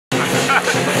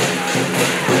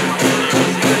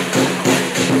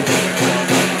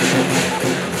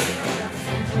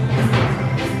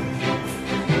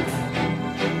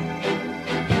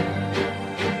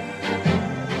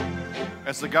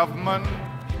As a government,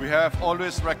 we have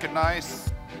always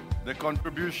recognized the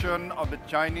contribution of the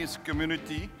Chinese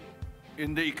community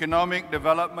in the economic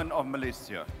development of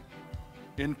Malaysia.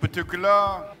 In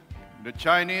particular, the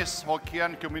Chinese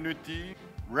Hokkien community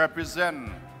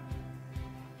represent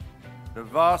the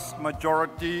vast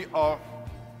majority of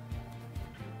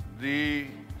the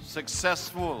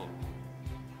successful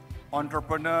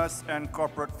entrepreneurs and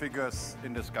corporate figures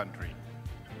in this country.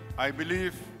 I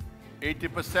believe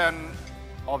 80%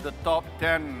 of the top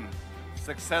 10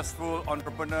 successful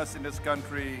entrepreneurs in this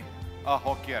country are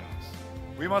Hokkiens.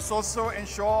 We must also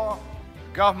ensure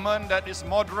government that is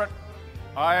moderate.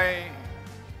 I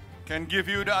can give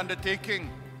you the undertaking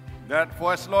that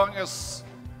for as long as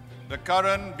the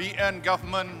current BN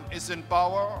government is in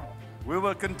power, we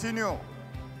will continue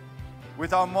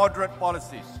with our moderate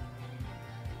policies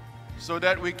so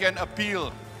that we can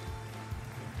appeal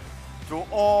to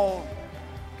all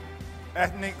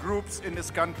ethnic groups in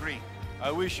this country.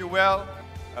 I wish you well,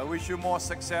 I wish you more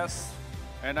success,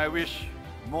 and I wish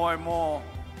more and more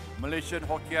Malaysian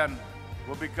Hokkien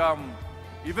will become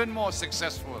even more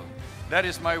successful. That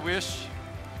is my wish,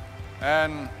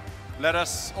 and let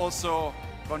us also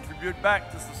contribute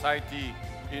back to society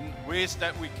in ways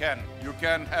that we can. You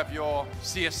can have your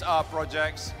CSR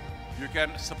projects, you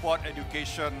can support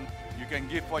education, you can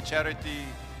give for charity,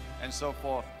 and so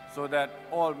forth, so that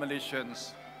all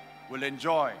Malaysians will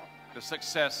enjoy the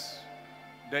success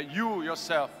that you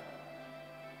yourself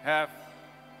have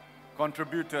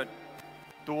contributed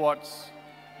towards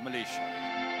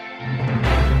Malaysia.